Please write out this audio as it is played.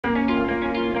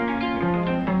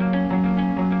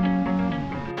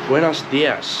Buenos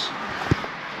dias.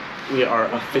 We are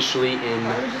officially in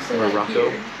Morocco.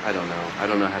 I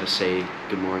don't know how to say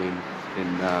good morning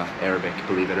in Arabic,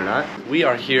 believe it or not. We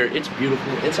are here. It's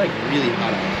beautiful. It's like really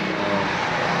hot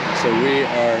out. So we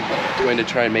are going to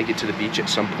try and make it to the beach at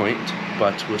some point,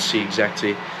 but we'll see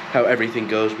exactly how everything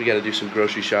goes. We got to do some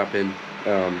grocery shopping,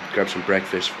 grab some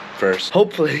breakfast first.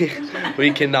 Hopefully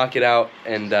we can knock it out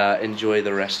and enjoy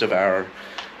the rest of our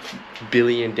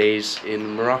billion days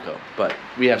in Morocco, but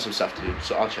we have some stuff to do,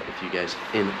 so I'll chat with you guys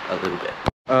in a little bit.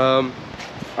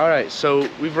 Alright, so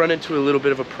we've run into a little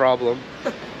bit of a problem.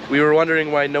 We were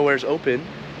wondering why nowhere's open,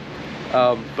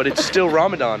 but it's still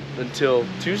Ramadan until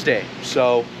Tuesday,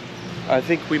 so I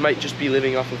think we might just be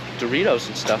living off of Doritos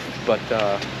and stuff, but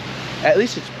at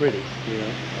least it's pretty, you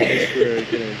know? At least we're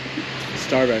gonna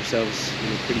starve ourselves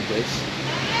in a pretty place.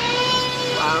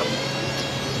 Wow.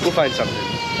 We'll find something.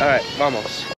 Alright,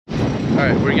 vamos.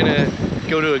 Alright, we're gonna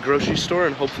go to a grocery store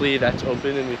and hopefully that's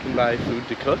open and we can buy food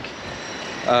to cook.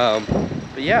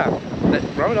 But yeah,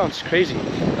 Ramadan's crazy.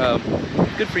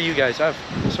 Good for you guys. I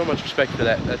have so much respect for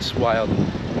that. That's wild.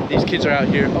 These kids are out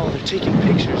here. Oh, they're taking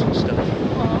pictures and stuff.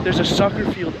 Aww. There's a soccer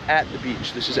field at the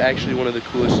beach. This is actually one of the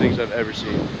coolest things I've ever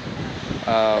seen.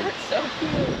 That's so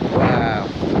cute. Wow.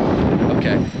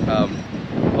 Okay.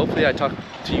 Hopefully I talk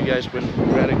to you guys when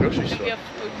we're at a grocery store. We have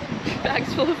food.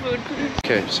 Bags full of food.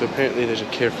 Okay, so apparently there's a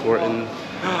Carrefour in...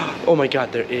 Oh my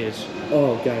god, there is.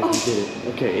 Oh guys, we did it.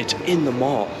 Okay, it's in the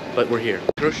mall, but we're here.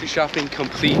 Grocery shopping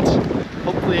complete.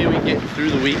 Hopefully we get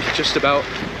through the week just about.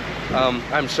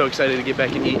 I'm so excited to get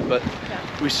back and eat, but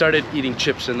we started eating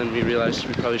chips and then we realized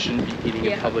we probably shouldn't be eating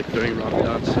in public during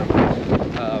Ramadan, so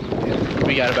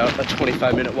we got about a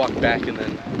 25-minute walk back and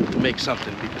then we'll make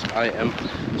something because I am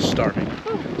starving.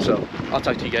 So I'll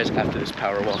talk to you guys after this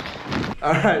power walk.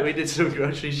 Alright, we did some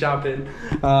grocery shopping.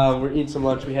 We're eating some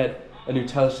lunch. We had a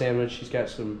Nutella sandwich. She's got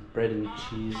some bread and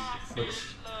cheese.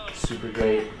 Looks super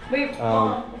great. Wait,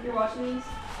 Mom, if you're watching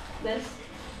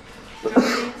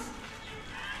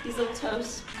these little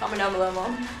toasts, comment down below,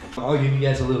 Mom. I'll give you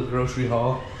guys a little grocery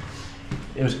haul.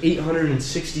 It was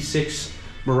 866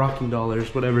 Moroccan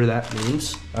dollars, whatever that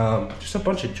means. Just a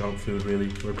bunch of junk food,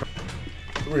 really.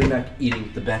 We're not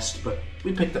eating the best, but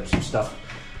we picked up some stuff.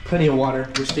 Plenty of water.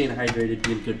 We're staying hydrated,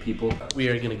 being good people. We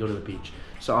are gonna go to the beach,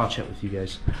 so I'll chat with you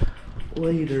guys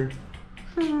later.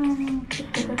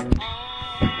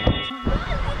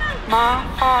 My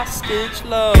hostage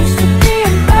love used to be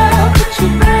in love, but you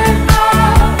ran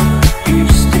off.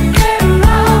 Used to get in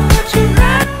love, but you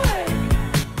ran away.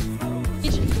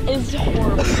 It's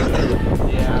horrible.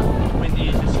 Yeah,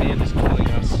 windy, the sand is killing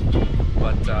us.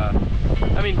 But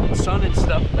I mean, sun and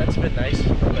stuff, that's been nice.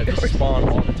 But this spawn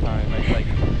all the time. Like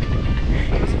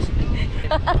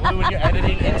when you're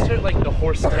editing, insert like the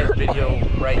horse tent video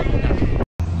right now.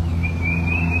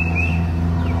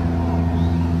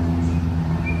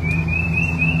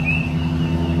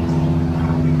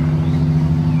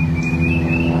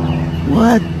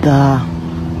 What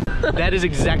the? That is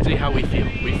exactly how we feel.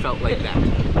 We felt like that.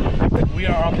 We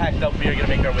are all packed up. We are gonna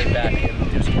make our way back and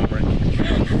do some homework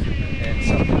and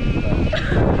something. But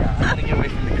yeah, I'm gonna get away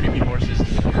from the creepy horses.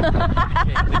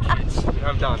 The kids.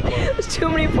 I'm done. There's too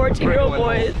many 14-year-old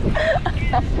boys.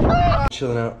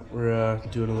 Chilling out. We're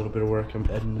doing a little bit of work. I'm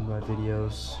editing my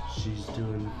videos. She's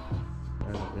doing,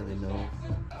 I don't really know.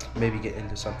 Maybe get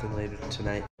into something later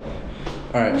tonight.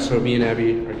 Alright, so me and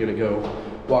Abby are gonna go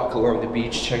walk along the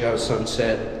beach, check out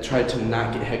sunset, try to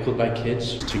not get heckled by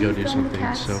kids to go do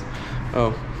something. So,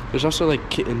 oh, there's also like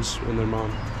kittens and their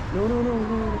mom. No.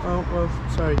 Oh, well,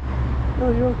 sorry.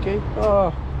 No, you're okay.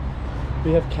 Oh,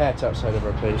 we have cats outside of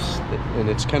our place, and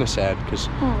it's kind of sad because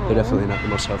they're definitely not the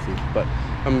most healthy. But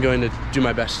I'm going to do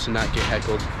my best to not get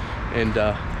heckled and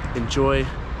enjoy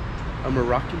a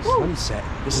Moroccan sunset.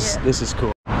 This is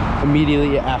cool.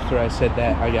 Immediately after I said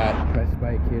that, I got pressed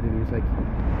by a kid and he was like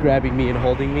grabbing me and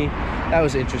holding me. That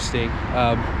was interesting,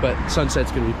 but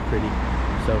sunset's gonna be pretty.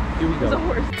 So here we go. There's a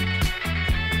horse.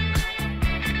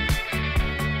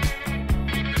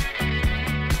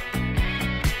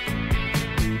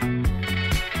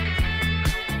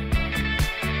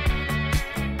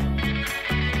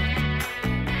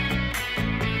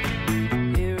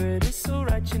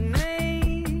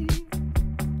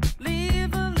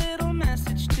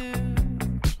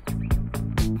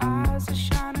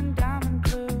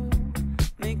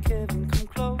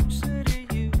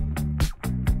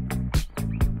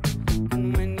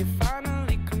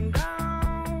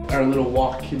 Our little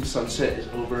walk in sunset is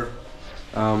over.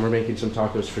 We're making some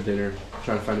tacos for dinner,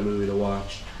 trying to find a movie to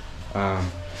watch,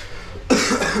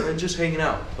 and just hanging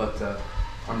out. But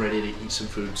I'm ready to eat some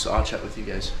food, so I'll chat with you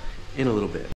guys in a little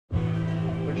bit.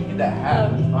 Where'd you Get that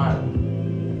hat. It's fine.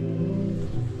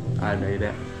 I made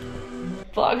it.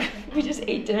 Vlog. We just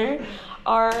ate dinner.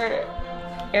 Our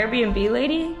Airbnb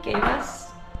lady gave us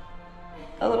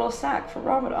a little snack for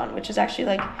Ramadan, which is actually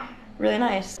like really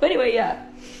nice. But anyway, yeah,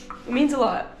 it means a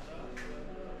lot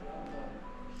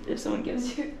if someone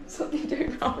gives you something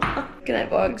during Ramadan. Good night,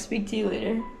 vlog. Speak to you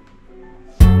later.